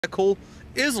radical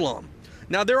Islam.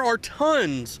 Now, there are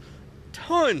tons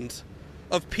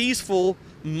of peaceful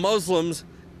Muslims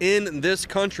in this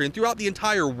country and throughout the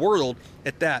entire world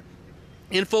at that.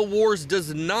 INFOWARS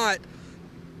does not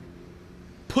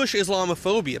push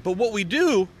Islamophobia, but what we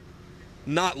do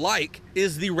not like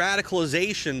is the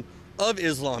radicalization of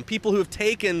Islam. People who have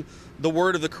taken the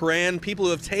word of the Quran, people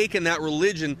who have taken that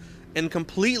religion and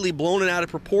completely blown it out of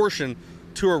proportion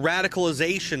to a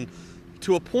radicalization,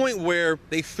 to a point where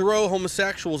they throw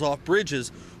homosexuals off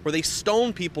bridges, where they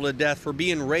stone people to death for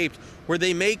being raped, where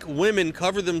they make women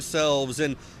cover themselves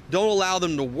and don't allow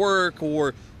them to work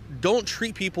or don't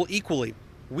treat people equally.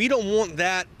 We don't want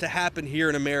that to happen here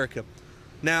in America.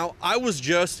 Now, I was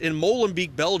just in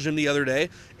Molenbeek, Belgium the other day,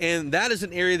 and that is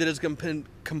an area that has been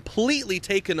completely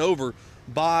taken over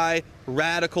by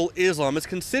radical Islam. It's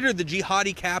considered the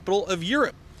jihadi capital of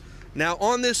Europe. Now,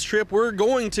 on this trip, we're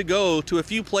going to go to a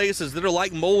few places that are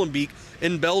like Molenbeek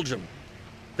in Belgium,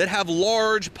 that have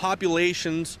large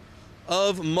populations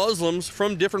of Muslims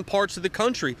from different parts of the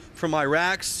country, from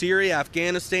Iraq, Syria,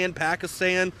 Afghanistan,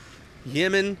 Pakistan,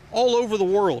 Yemen, all over the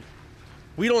world.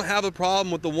 We don't have a problem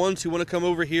with the ones who want to come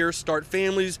over here, start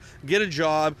families, get a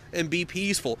job, and be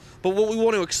peaceful. But what we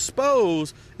want to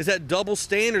expose is that double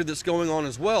standard that's going on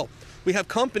as well. We have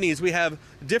companies, we have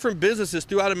different businesses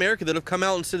throughout America that have come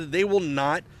out and said that they will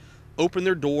not open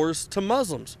their doors to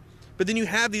Muslims. But then you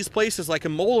have these places like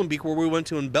in Molenbeek, where we went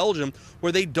to in Belgium,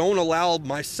 where they don't allow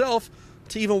myself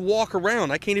to even walk around.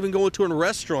 I can't even go into a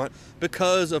restaurant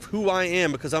because of who I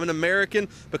am, because I'm an American,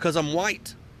 because I'm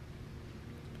white.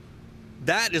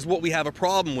 That is what we have a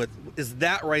problem with, is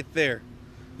that right there.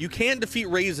 You can't defeat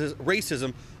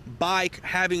racism by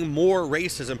having more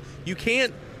racism. You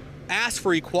can't ask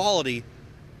for equality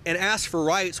and ask for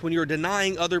rights when you're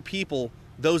denying other people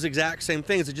those exact same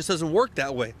things. It just doesn't work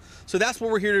that way. So that's what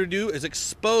we're here to do, is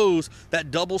expose that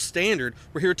double standard.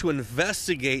 We're here to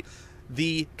investigate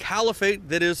the caliphate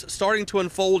that is starting to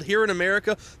unfold here in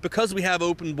America, because we have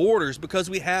open borders, because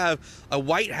we have a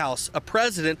White House, a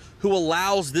president who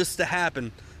allows this to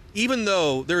happen. Even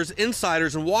though there's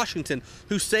insiders in Washington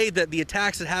who say that the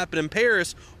attacks that happened in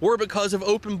Paris were because of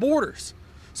open borders.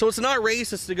 So it's not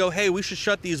racist to go, hey, we should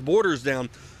shut these borders down.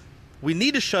 We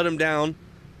need to shut them down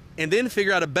and then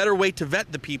figure out a better way to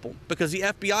vet the people, because the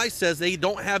FBI says they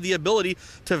don't have the ability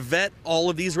to vet all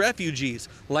of these refugees.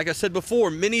 Like I said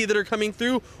before, many that are coming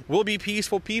through will be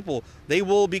peaceful people. They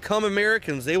will become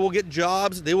Americans. They will get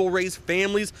jobs. They will raise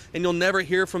families, and you'll never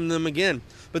hear from them again.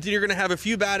 But then you're going to have a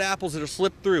few bad apples that are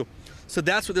slipped through. So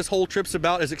that's what this whole trip's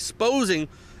about, is exposing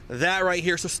that right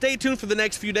here. So stay tuned for the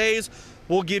next few days.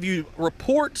 We'll give you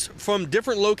reports from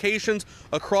different locations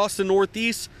across the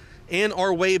Northeast and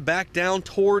our way back down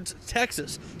towards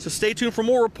Texas. So stay tuned for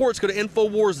more reports. Go to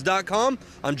Infowars.com.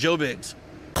 I'm Joe Biggs.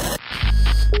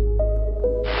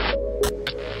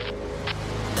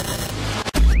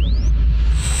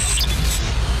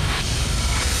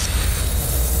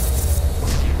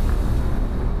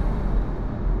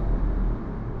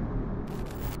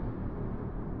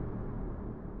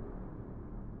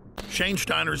 Shane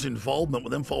Steiner's involvement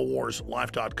with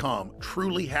InfoWarsLife.com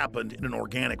truly happened in an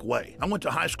organic way. I went to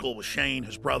high school with Shane.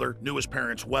 His brother knew his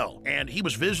parents well, and he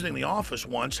was visiting the office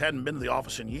once, hadn't been to the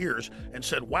office in years, and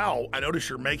said, wow, I notice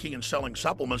you're making and selling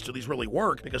supplements. Do these really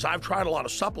work? Because I've tried a lot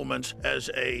of supplements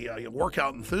as a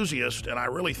workout enthusiast, and I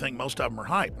really think most of them are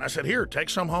hype. And I said, here,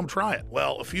 take some home, try it.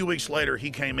 Well, a few weeks later,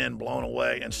 he came in blown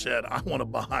away and said, I want to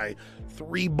buy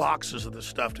 3 boxes of this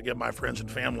stuff to give my friends and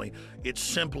family. It's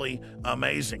simply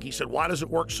amazing. He said, why does it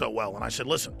work so well? And I said,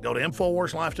 listen, go to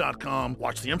InfoWarsLife.com,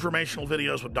 watch the informational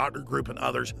videos with Dr. Group and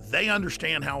others. They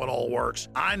understand how it all works.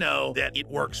 I know that it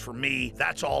works for me.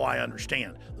 That's all I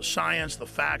understand. The science, the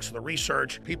facts, the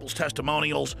research, people's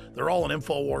testimonials, they're all on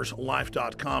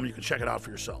InfoWarsLife.com. You can check it out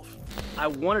for yourself. I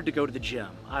wanted to go to the gym.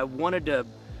 I wanted to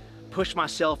push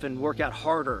myself and work out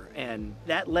harder, and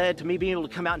that led to me being able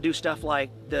to come out and do stuff like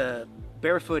the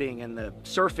barefooting and the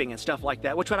surfing and stuff like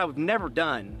that, which I've never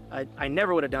done. I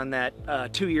never would have done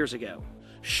that 2 years ago.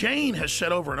 Shane has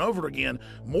said over and over again,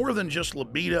 more than just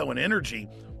libido and energy,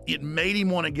 it made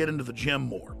him want to get into the gym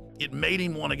more. It made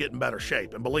him want to get in better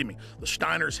shape. And believe me, the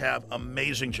Steiners have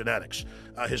amazing genetics.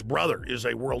 His brother is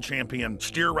a world champion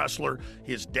steer wrestler.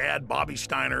 His dad, Bobby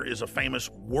Steiner, is a famous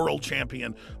world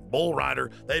champion bull rider.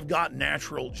 They've got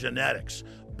natural genetics.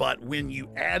 But when you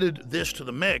added this to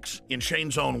the mix, in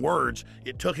Shane's own words,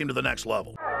 it took him to the next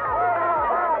level.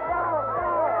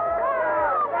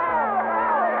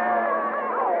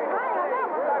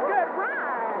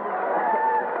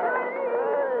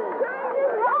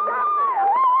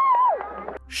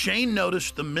 Shane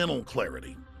noticed the mental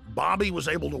clarity. Bobby was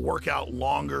able to work out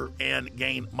longer and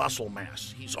gain muscle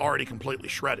mass. He's already completely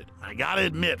shredded. I gotta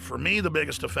admit, for me, the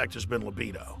biggest effect has been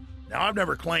libido. Now, I've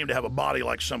never claimed to have a body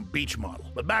like some beach model,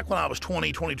 but back when I was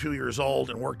 20, 22 years old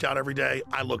and worked out every day,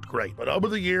 I looked great. But over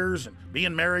the years, and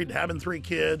being married, having 3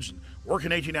 kids, and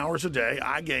working 18 hours a day,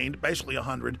 I gained basically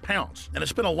 100 pounds. And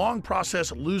it's been a long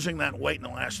process losing that weight in the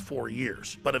last 4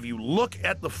 years. But if you look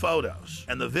at the photos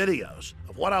and the videos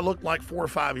of what I looked like 4 or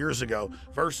 5 years ago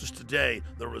versus today,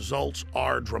 the results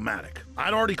are dramatic.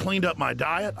 I'd already cleaned up my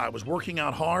diet. I was working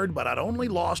out hard, but I'd only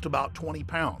lost about 20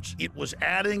 pounds. It was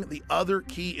adding the other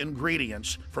key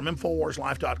ingredients from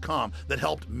InfoWarsLife.com that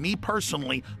helped me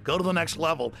personally go to the next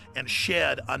level and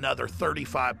shed another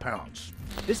 35 pounds.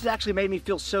 This has actually made me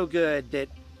feel so good that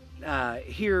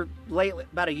here lately,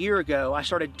 about a year ago, I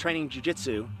started training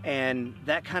jiu-jitsu, and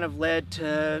that kind of led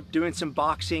to doing some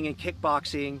boxing and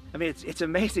kickboxing. I mean, it's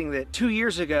amazing that 2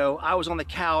 years ago, I was on the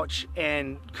couch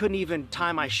and couldn't even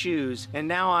tie my shoes, and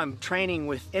now I'm training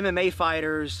with MMA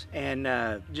fighters and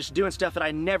just doing stuff that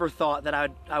I never thought that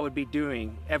I would be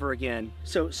doing ever again.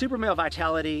 So Super Male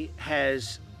Vitality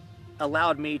has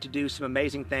allowed me to do some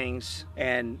amazing things,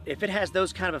 and if it has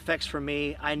those kind of effects for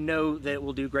me, I know that it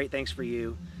will do great things for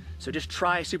you. So just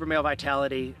try Super Male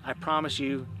Vitality. I promise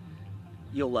you,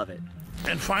 you'll love it.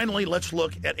 And finally, let's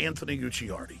look at Anthony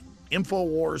Gucciardi,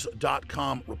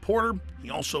 InfoWars.com reporter.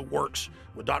 He also works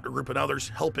with Dr. Group and others,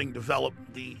 helping develop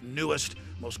the newest,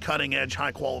 most cutting-edge,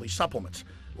 high-quality supplements.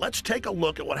 Let's take a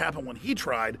look at what happened when he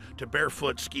tried to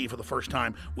barefoot ski for the first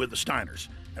time with the Steiners.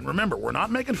 And remember, we're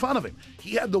not making fun of him.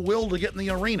 He had the will to get in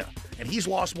the arena, and he's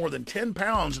lost more than 10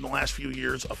 pounds in the last few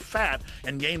years of fat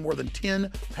and gained more than 10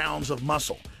 pounds of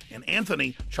muscle. And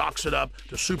Anthony chalks it up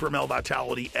to Super Male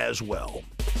Vitality as well.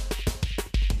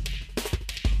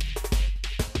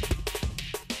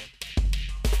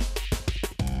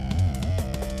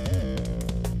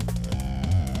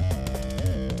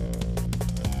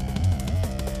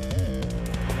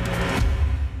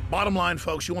 Bottom line,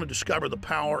 folks, you want to discover the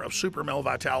power of Super Male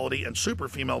Vitality and Super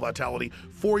Female Vitality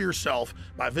for yourself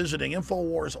by visiting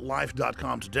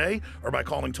InfoWarsLife.com today or by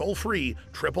calling toll-free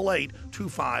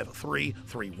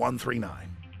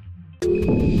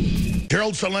 888-253-3139.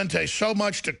 Gerald Celente, so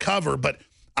much to cover, but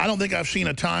I don't think I've seen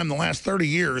a time in the last 30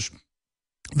 years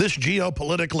this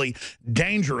geopolitically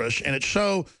dangerous, and it's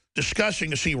so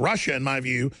disgusting to see Russia, in my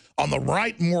view, on the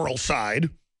right moral side.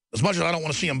 As much as I don't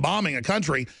want to see them bombing a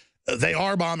country, they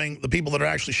are bombing the people that are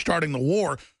actually starting the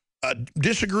war.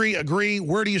 Disagree, agree?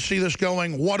 Where do you see this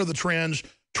going? What are the trends?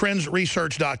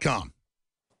 Trendsresearch.com.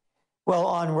 Well,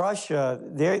 on Russia,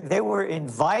 they were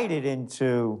invited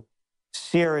into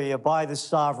Syria by the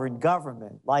sovereign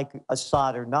government, like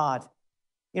Assad or not.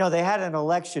 You know, they had an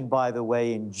election, by the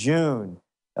way, in June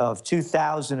of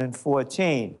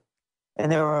 2014,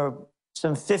 and there were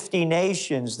some 50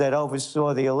 nations that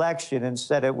oversaw the election and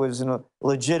said it was a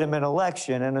legitimate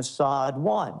election, and Assad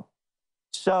won.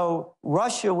 So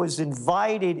Russia was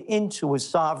invited into a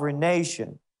sovereign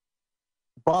nation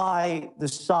by the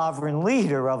sovereign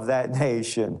leader of that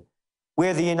nation,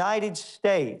 where the United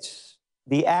States,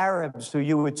 the Arabs who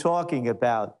you were talking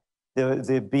about,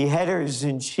 the beheaders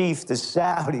in chief, the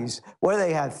Saudis, what do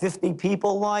they have, 50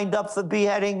 people lined up for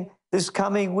beheading this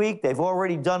coming week? They've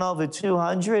already done over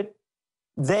 200.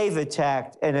 They've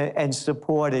attacked and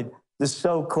supported the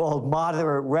so-called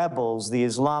moderate rebels, the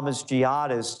Islamist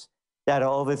jihadists that are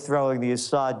overthrowing the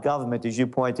Assad government, as you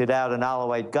pointed out, an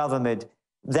Alawite government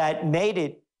that made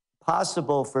it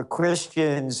possible for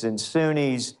Christians and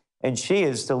Sunnis and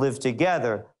Shias to live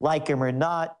together, like him or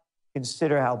not.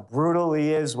 Consider how brutal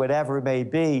he is, whatever it may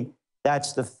be.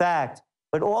 That's the fact.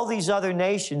 But all these other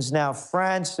nations now,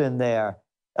 France in there,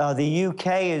 the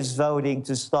UK is voting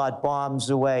to start bombs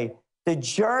away. The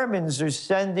Germans are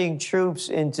sending troops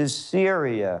into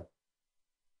Syria.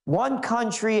 One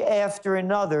country after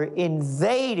another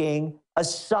invading a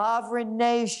sovereign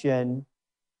nation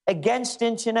against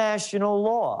international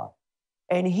law.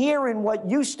 And here in what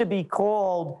used to be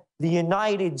called the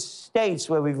United States,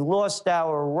 where we've lost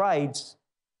our rights,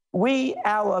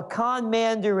 our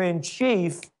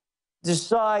commander-in-chief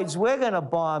decides we're going to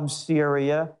bomb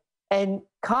Syria, and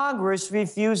Congress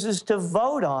refuses to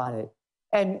vote on it.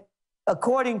 And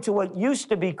according to what used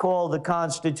to be called the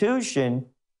Constitution,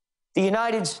 the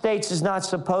United States is not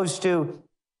supposed to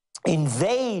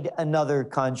invade another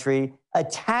country,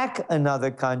 attack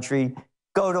another country,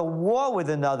 go to war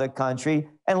with another country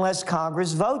unless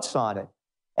Congress votes on it.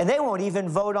 And they won't even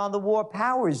vote on the War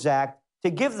Powers Act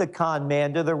to give the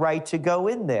commander the right to go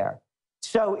in there.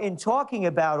 So in talking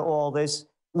about all this,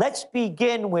 let's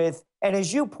begin with, and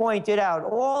as you pointed out,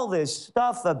 all this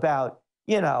stuff about,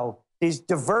 you know, these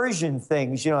diversion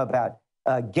things, you know, about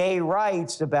gay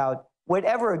rights, about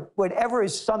whatever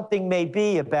something may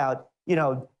be, about, you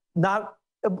know, not,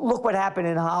 look what happened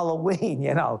in Halloween,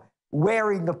 you know,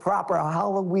 wearing the proper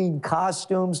Halloween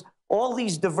costumes, all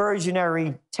these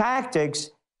diversionary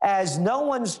tactics, as no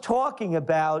one's talking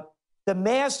about the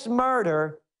mass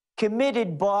murder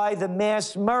committed by the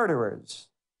mass murderers,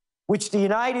 which the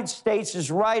United States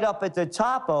is right up at the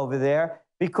top over there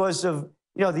because of,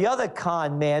 you know, the other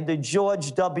con man, the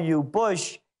George W.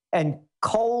 Bush and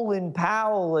Colin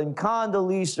Powell and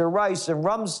Condoleezza Rice and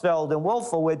Rumsfeld and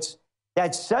Wolfowitz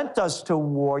that sent us to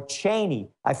war. Cheney.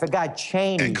 I forgot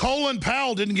Cheney. And Colin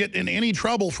Powell didn't get in any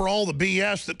trouble for all the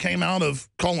BS that came out of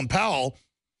Colin Powell.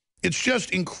 It's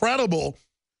just incredible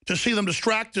to see them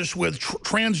distract us with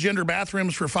transgender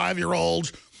bathrooms for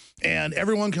 5-year-olds and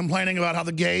everyone complaining about how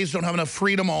the gays don't have enough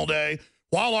freedom all day,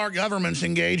 while our governments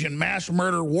engage in mass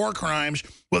murder war crimes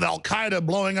with al-Qaeda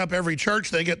blowing up every church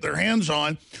they get their hands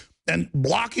on and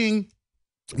blocking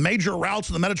major routes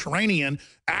in the Mediterranean,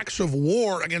 acts of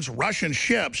war against Russian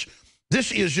ships.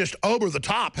 This is just over the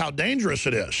top how dangerous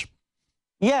it is.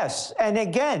 Yes, and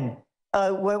again,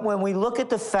 when we look at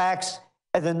the facts,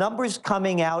 the numbers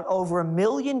coming out, over 1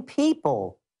 million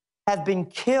people have been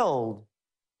killed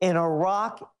in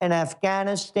Iraq and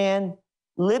Afghanistan,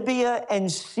 Libya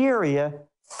and Syria,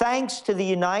 thanks to the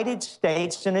United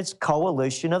States and its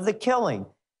coalition of the killing.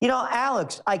 You know,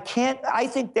 Alex, I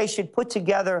think they should put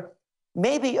together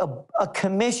maybe a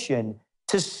commission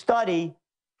to study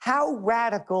how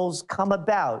radicals come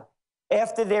about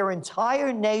after their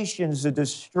entire nations are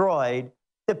destroyed,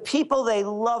 the people they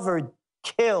love are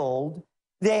killed,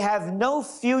 they have no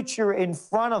future in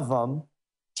front of them.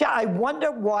 I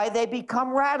wonder why they become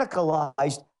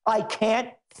radicalized. I can't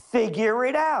figure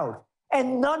it out.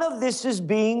 And none of this is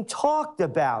being talked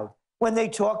about when they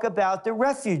talk about the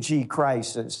refugee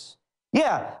crisis.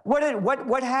 Yeah,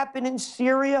 what happened in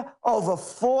Syria? Over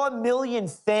 4 million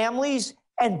families.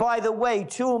 And by the way,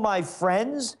 2 of my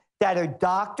friends that are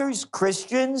doctors,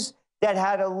 Christians, that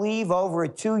had to leave over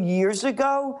 2 years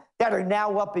ago, that are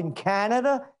now up in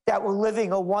Canada, that were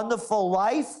living a wonderful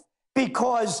life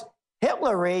because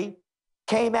Hillary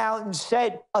came out and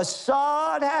said,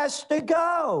 Assad has to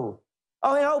go.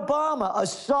 Oh, and Obama,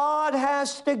 Assad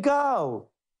has to go.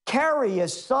 Kerry,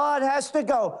 Assad has to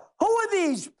go. Who are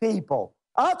these people?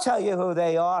 I'll tell you who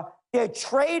they are. They're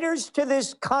traitors to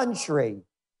this country.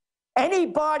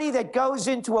 Anybody that goes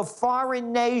into a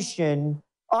foreign nation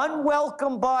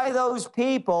unwelcome by those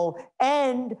people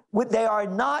and they are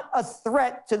not a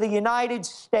threat to the United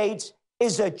States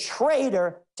is a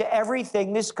traitor to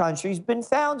everything this country's been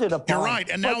founded upon. You're right,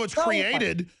 and now it's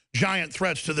created giant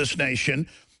threats to this nation.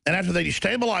 And after they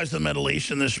destabilize the Middle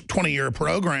East in this 20-year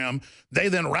program, they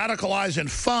then radicalize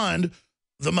and fund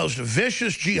the most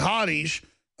vicious jihadis,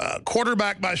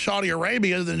 quarterbacked by Saudi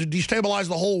Arabia, then to destabilize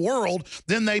the whole world.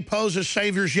 Then they pose as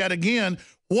saviors yet again.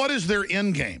 What is their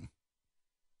end game?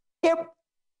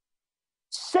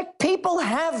 Sick people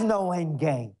have no end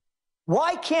game.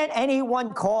 Why can't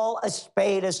anyone call a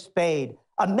spade a spade?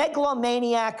 A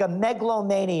megalomaniac, a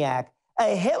megalomaniac.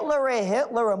 A Hitler,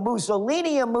 a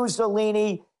Mussolini, a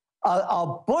Mussolini. A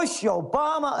Bush,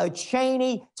 Obama, a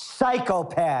Cheney,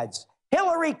 psychopaths.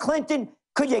 Hillary Clinton,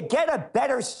 could you get a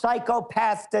better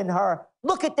psychopath than her?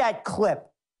 Look at that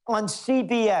clip on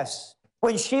CBS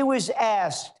when she was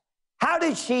asked, how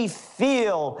did she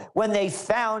feel when they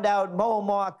found out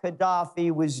Muammar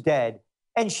Gaddafi was dead?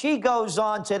 And she goes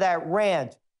on to that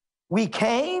rant. We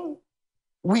came,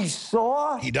 we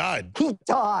saw. He died. He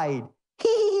died.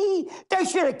 They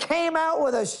should have came out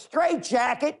with a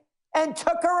straitjacket and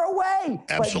took her away.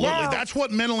 Absolutely. That's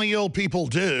what mentally ill people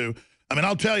do. I mean,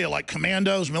 I'll tell you, like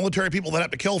commandos, military people that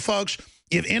have to kill folks,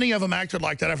 if any of them acted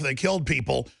like that after they killed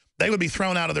people, they would be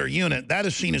thrown out of their unit. That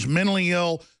is seen as mentally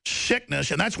ill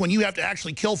sickness, and that's when you have to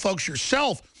actually kill folks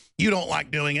yourself. You don't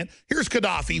like doing it. Here's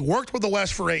Gaddafi, worked with the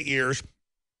West for 8 years,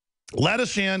 let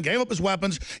us in, gave up his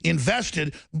weapons,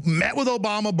 invested, met with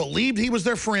Obama, believed he was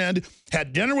their friend,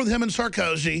 had dinner with him and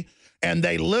Sarkozy, and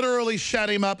they literally set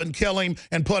him up and killed him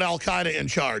and put al-Qaeda in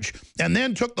charge. And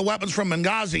then took the weapons from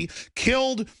Benghazi,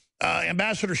 killed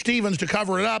Ambassador Stevens to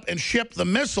cover it up, and shipped the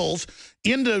missiles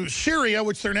into Syria,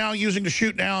 which they're now using to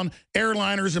shoot down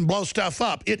airliners and blow stuff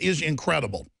up. It is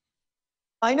incredible.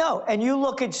 I know. And you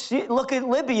look at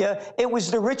Libya, it was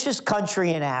the richest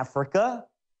country in Africa.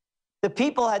 The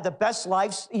people had the best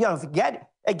lives. You know,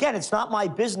 again, it's not my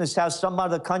business how some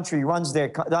other country runs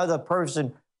the other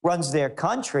person runs their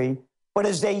country. But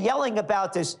as they're yelling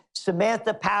about this,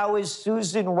 Samantha Powers,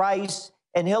 Susan Rice,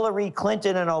 and Hillary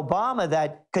Clinton and Obama,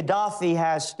 that Gaddafi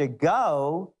has to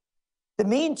go, the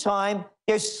meantime,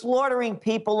 They're slaughtering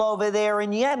people over there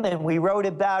in Yemen. We wrote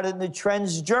about it in the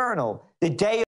Trends Journal. The day